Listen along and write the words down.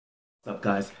What's up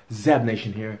guys, Zab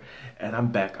Nation here, and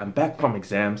I'm back. I'm back from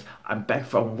exams. I'm back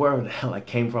from where the hell I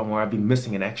came from, where I've been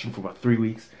missing in action for about 3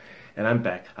 weeks. And I'm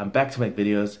back. I'm back to make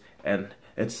videos, and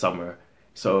it's summer.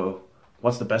 So,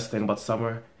 what's the best thing about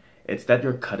summer? It's that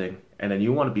you're cutting, and then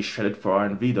you want to be shredded for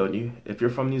R&V, don't you? If you're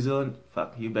from New Zealand,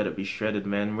 fuck, you better be shredded,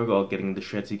 man. We're all getting the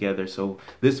shred together. So,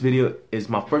 this video is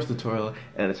my first tutorial,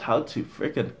 and it's how to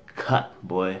freaking cut,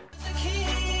 boy.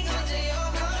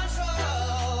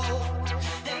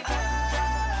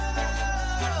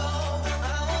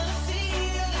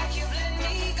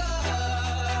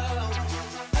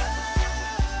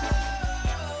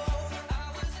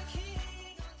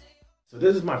 So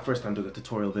this is my first time doing a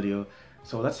tutorial video,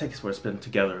 so let's take this for a spin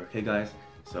together, okay guys?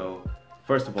 So,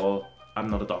 first of all, I'm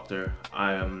not a doctor,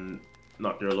 I am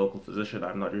not your local physician,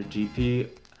 I'm not your GP,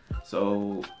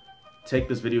 so take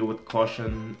this video with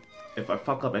caution. If I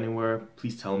fuck up anywhere,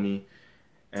 please tell me,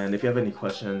 and if you have any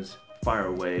questions, fire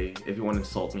away. If you want to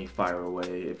insult me, fire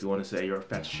away. If you want to say you're a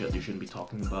fat shit, you shouldn't be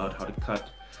talking about how to cut,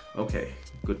 okay,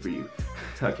 good for you.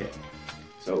 Okay.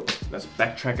 So let's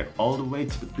backtrack it all the way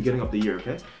to the beginning of the year,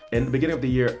 okay? In the beginning of the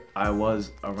year, I was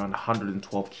around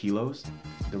 112 kilos.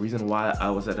 The reason why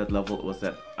I was at that level was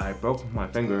that I broke my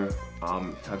finger.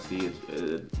 You can't see it,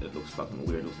 it looks fucking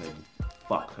weird. It looks like,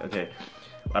 fuck, okay.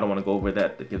 I don't want to go over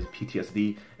that, it gives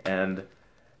PTSD. And,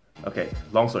 okay,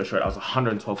 long story short, I was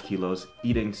 112 kilos,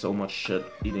 eating so much shit,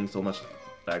 eating so much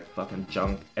like fucking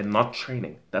junk, and not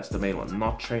training. That's the main one,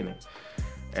 not training.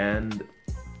 And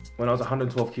when I was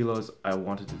 112 kilos, I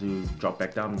wanted to drop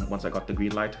back down once I got the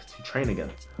green light to train again.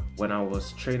 When I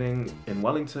was training in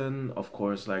Wellington, of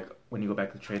course, like when you go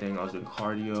back to training, I was doing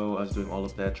cardio, I was doing all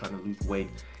of that, trying to lose weight.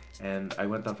 And I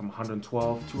went down from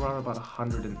 112 to around about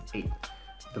 108.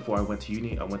 Before I went to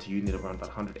uni, I went to uni at around about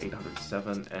 108,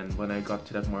 107. And when I got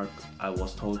to that mark, I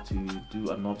was told to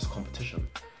do a novice competition.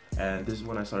 And this is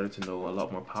when I started to know a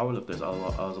lot more powerlifters. I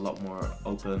was a lot more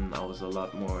open, I was a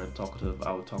lot more talkative.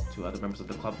 I would talk to other members of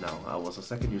the club now. I was a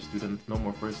second year student, no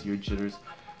more first year jitters,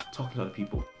 talking to other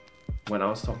people. When I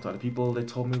was talking to other people, they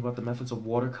told me about the methods of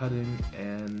water cutting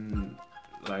and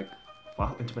like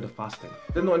intermittent fasting.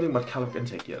 Didn't know anything about caloric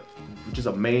intake yet, which is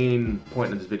a main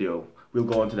point in this video. We'll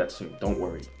go into that soon, don't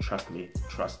worry. Trust me,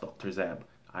 trust Dr. Zab.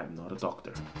 I'm not a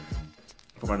doctor.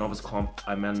 For my novice comp,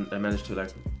 I managed to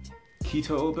like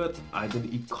keto a bit. I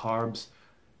didn't eat carbs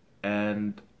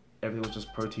and everything was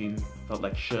just protein, felt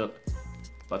like shit.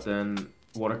 But then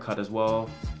water cut as well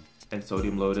and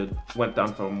sodium loaded. Went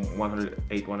down from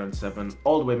 108, 107,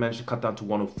 all the way managed to cut down to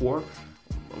 104.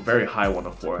 A very high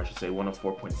 104, I should say,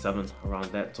 104.7,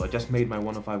 around that. So I just made my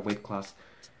 105 weight class.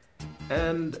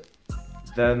 And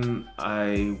then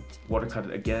I water cut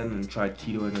it again and tried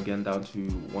ketoing again down to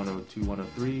 102,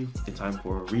 103 in time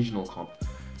for a regional comp.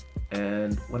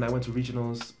 And when I went to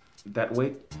regionals, that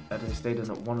weight that I stayed in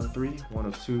at 103,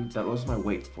 102, that was my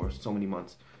weight for so many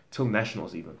months, till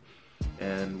nationals even.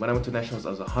 And when I went to nationals,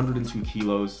 I was 102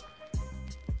 kilos.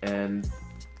 And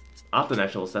after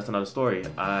nationals, that's another story.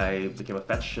 I became a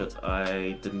fat shit.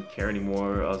 I didn't care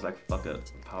anymore. I was like, fuck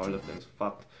it, powerlifting's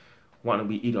fucked. Why don't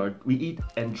we eat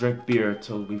and drink beer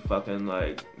till we fucking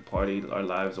like party our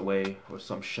lives away or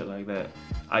some shit like that.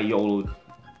 I YOLO'd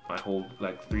my whole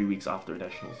like 3 weeks after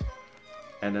nationals.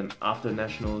 And then after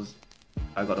nationals,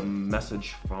 I got a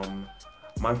message from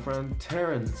my friend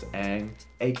Terrence Ang,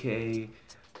 aka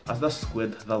the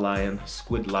Squid Lion,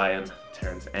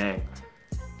 Terrence Ang.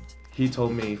 He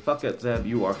told me, fuck it Zeb,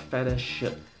 you are fat as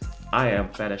shit. I am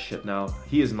fat as shit now.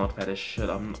 He is not fat as shit.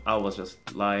 I was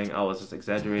just lying, I was just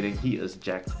exaggerating. He is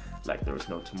jacked like there is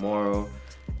no tomorrow.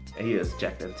 He is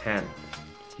jacked and tan.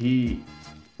 He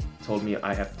told me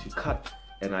I have to cut.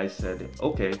 And I said,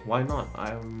 okay, why not?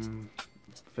 I'm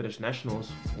finished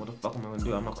nationals. What the fuck am I gonna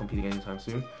do? I'm not competing anytime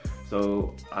soon.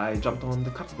 So I jumped on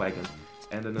the cut wagon.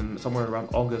 And then somewhere around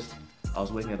August, I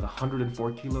was weighing at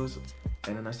 104 kilos.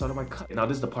 And then I started my cut. Now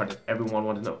this is the part that everyone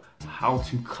wanted to know. How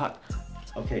to cut.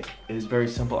 Okay, it is very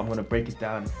simple. I'm gonna break it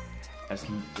down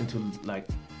into like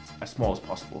as small as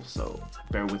possible. So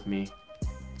bear with me.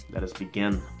 Let us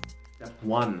begin. Step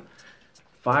 1.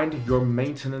 Find your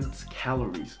maintenance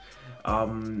calories.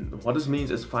 What this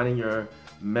means is finding your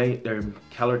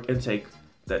caloric intake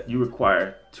that you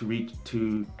require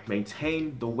to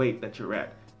maintain the weight that you're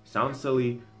at. Sounds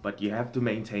silly, but you have to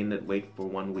maintain that weight for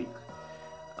 1 week.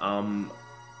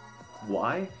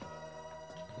 Why?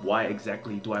 Why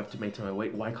exactly do I have to maintain my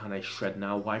weight? Why can't I shred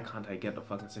now? Why can't I get the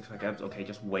fucking 6-pack abs? Okay,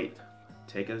 just wait.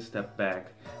 Take a step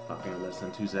back. Fucking listen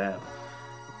to Zab.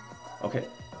 Okay.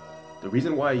 The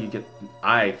reason why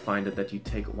I find it that you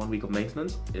take 1 week of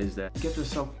maintenance is that you get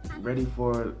yourself ready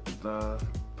for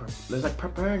it's like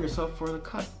preparing yourself for the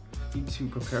cut. need to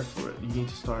prepare for it. You need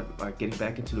to start like getting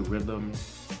back into the rhythm,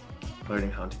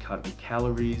 learning how to count your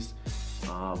calories.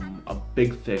 A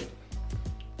big thing.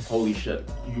 Holy shit!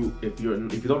 If you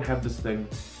don't have this thing,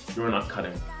 you're not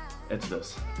cutting. It's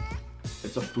this.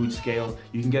 It's a food scale.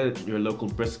 You can get it at your local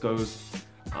Briscoes,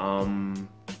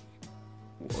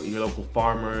 your local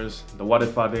farmers, the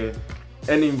Wadifade,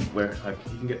 anywhere. Like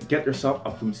you can get yourself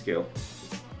a food scale.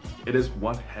 It is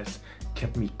what has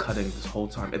kept me cutting this whole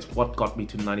time. It's what got me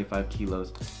to 95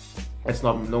 kilos. It's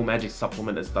not no magic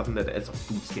supplement. It's nothing. That it's a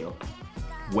food scale.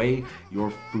 Weigh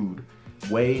your food.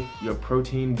 Weigh your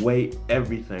protein. Weigh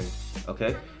everything.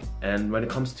 Okay. And when it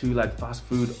comes to like fast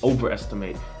food,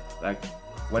 overestimate. Like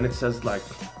when it says like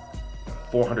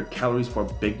 400 calories for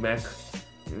a Big Mac,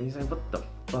 and you say, what the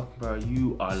fuck, bro?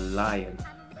 You are lying.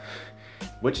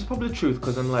 Which is probably the truth,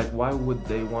 because then like, why would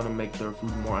they want to make their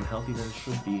food more unhealthy than it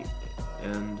should be?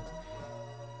 And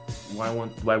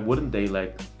why wouldn't they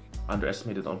like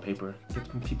underestimate it on paper?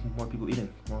 Get more people eating,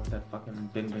 more of that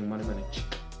fucking bing money.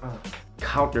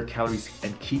 Count your calories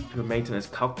and keep your maintenance.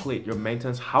 Calculate your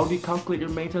maintenance. How do you calculate your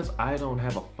maintenance? I don't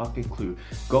have a fucking clue.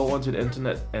 Go onto the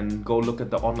internet and go look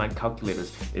at the online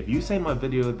calculators. If you say in my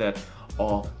video that,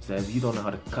 oh, Zev, you don't know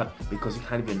how to cut because you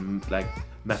can't even like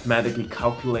mathematically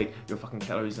calculate your fucking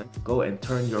calories, and go and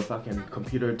turn your fucking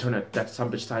computer, turn that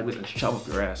some bitch sideways and shove up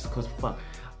your ass, because fuck,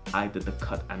 I did the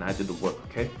cut and I did the work,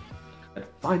 okay? And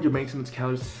find your maintenance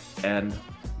calories and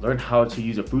learn how to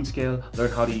use a food scale,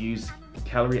 learn how to use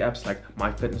calorie apps like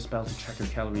MyFitnessPal to track your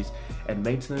calories, and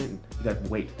maintain that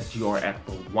weight that you are at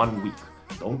for 1 week.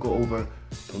 Don't go over,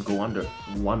 don't go under.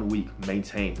 1 week,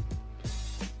 maintain.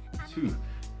 2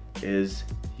 is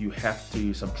you have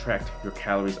to subtract your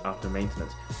calories after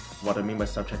maintenance. What I mean by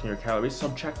subtracting your calories,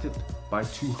 subtract it by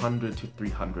 200 to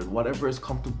 300, whatever is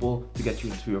comfortable to get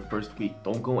you into your first week.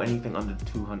 Don't go anything under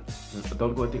 200.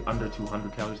 Don't go anything under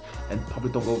 200 calories, and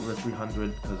probably don't go over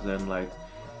 300, because then like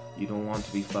you don't want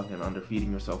to be fucking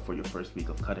underfeeding yourself for your first week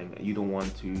of cutting. You don't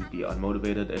want to be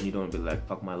unmotivated, and you don't want to be like,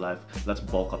 fuck my life, let's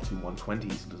bulk up to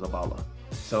 120s to Zabala.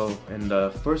 So in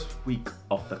the first week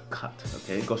of the cut,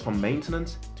 okay, it goes from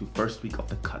maintenance to first week of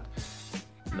the cut.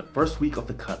 In the first week of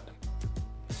the cut,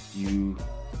 you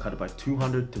cut it by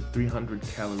 200 to 300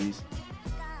 calories,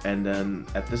 and then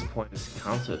at this point it's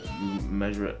counted, you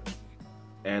measure it.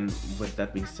 And with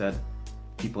that being said,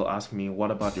 people ask me, what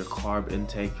about your carb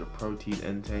intake, your protein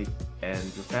intake, and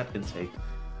your fat intake?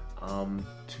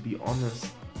 To be honest,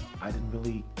 I didn't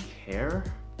really care.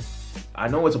 I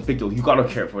know it's a big deal, you gotta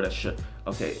care for that shit.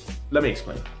 Okay, let me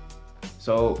explain.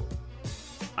 So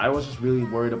I was just really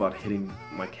worried about hitting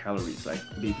my calories, like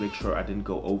make sure I didn't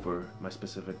go over my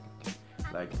specific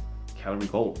like calorie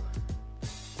goal.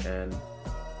 And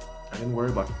I didn't worry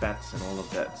about fats and all of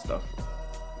that stuff,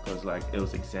 because like it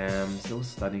was exams, it was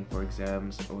studying for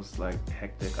exams, it was like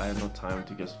hectic. I had no time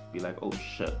to just be like, oh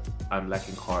shit, I'm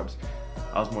lacking carbs.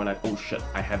 I was more like, oh shit,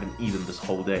 I haven't eaten this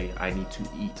whole day, I need to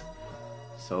eat.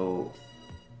 So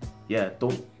yeah,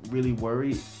 don't really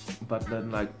worry. But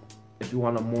then like, if you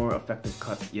want a more effective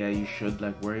cut, yeah, you should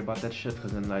like worry about that shit,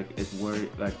 because then like it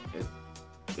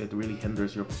really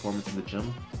hinders your performance in the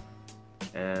gym.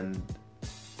 And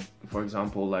for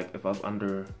example, like if I was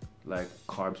under like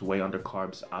carbs, way under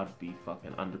carbs, I'd be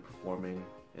fucking underperforming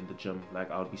in the gym.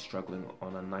 Like I would be struggling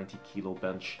on a 90 kilo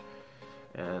bench,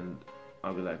 and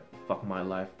I'll be like, fuck my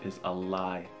life is a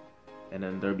lie. And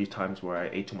then there'd be times where I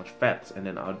ate too much fats, and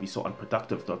then I would be so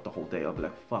unproductive throughout the whole day. I'll be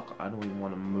like, fuck, I don't even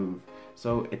want to move.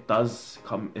 So it does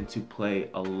come into play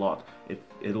a lot.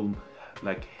 It'll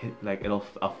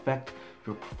affect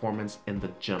your performance in the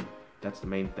gym. That's the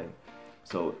main thing.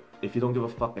 So if you don't give a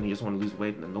fuck and you just want to lose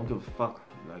weight, then don't give a fuck.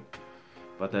 Like,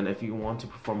 but then if you want to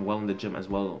perform well in the gym as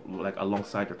well, like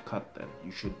alongside your cut, then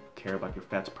you should care about your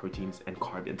fats, proteins, and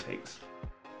carb intakes.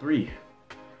 3,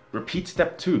 repeat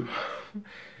step 2.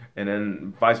 And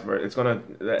then vice versa. It's gonna,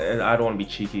 and I don't want to be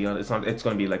cheeky. It's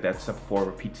gonna be like that. Step 4,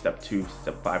 repeat step 2.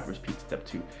 Step 5, repeat step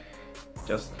 2.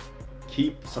 Just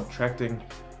keep subtracting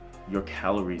your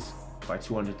calories by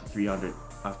 200 to 300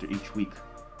 after each week.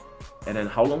 And then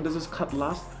how long does this cut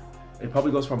last? It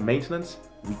probably goes from maintenance,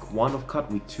 week 1 of cut,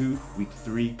 week 2, week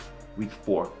 3, week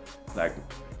 4. Like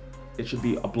it should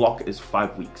be, a block is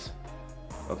 5 weeks.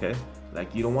 Okay?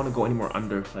 Like you don't want to go anymore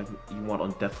under, like you want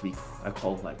on death week. I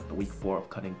call like the week 4 of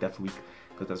cutting death week,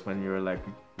 because that's when you're like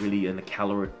really in a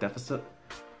caloric deficit.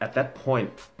 At that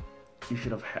point, you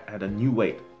should have had a new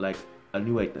weight, like a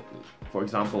new weight. For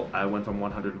example, I went from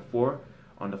 104.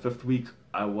 On the 5th week,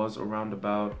 I was around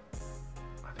about,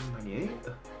 I think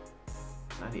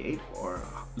 98 or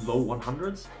low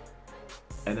 100s.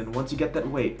 And then once you get that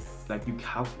weight, like you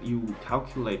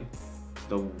calculate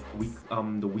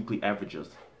the weekly averages,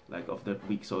 like of the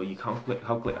week. So you calculate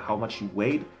how much you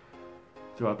weighed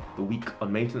throughout the week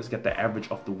on maintenance, get the average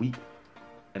of the week,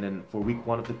 and then for week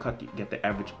 1 of the cut, you get the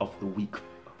average of the week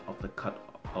of the cut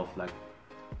of like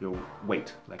your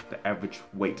weight, like the average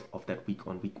weight of that week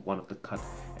on week 1 of the cut,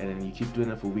 and then you keep doing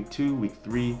it for week 2, week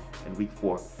 3, and week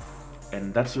 4,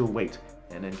 and that's your weight.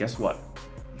 And then guess what?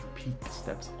 You repeat the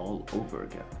steps all over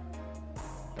again.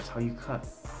 That's how you cut.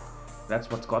 That's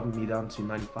what's gotten me down to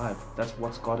 95. That's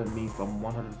what's gotten me from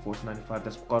 104 to 95.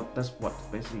 That's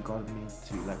what basically gotten me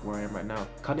to like where I am right now.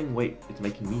 Cutting weight is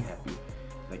making me happy.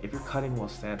 Like if you're cutting while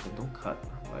sad, then don't cut.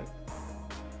 Like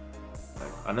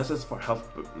unless it's for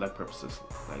health like purposes,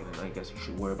 like then I guess you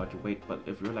should worry about your weight. But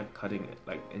if you're like cutting it,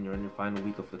 like and you're in your final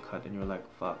week of the cut and you're like,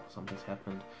 fuck, something's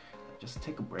happened, just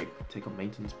take a break, take a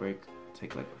maintenance break,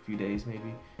 take like a few days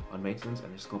maybe on maintenance,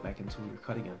 and just go back into your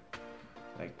cut again.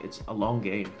 Like it's a long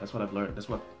game. That's what I've learned. That's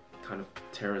what kind of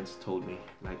Terrence told me,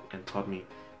 like, and taught me,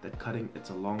 that cutting, it's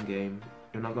a long game.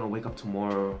 You're not gonna wake up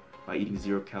tomorrow by eating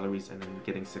 0 calories and then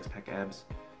getting 6-pack abs.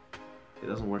 It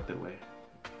doesn't work that way.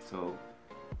 So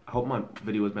I hope my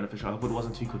video was beneficial. I hope it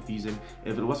wasn't too confusing.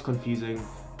 If it was confusing,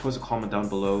 post a comment down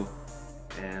below.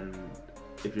 And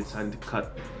if you're deciding to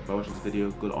cut by watching this video,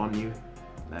 good on you.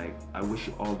 Like, I wish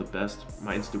you all the best.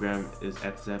 My Instagram is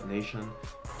 @zabnation.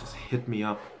 Just hit me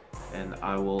up and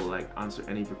I will like answer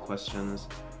any of your questions.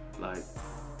 Like,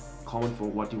 comment for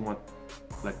what you want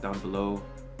like down below,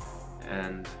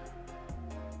 and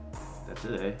that's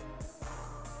it, eh?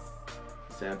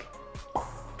 Zab,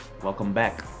 welcome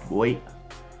back, boy.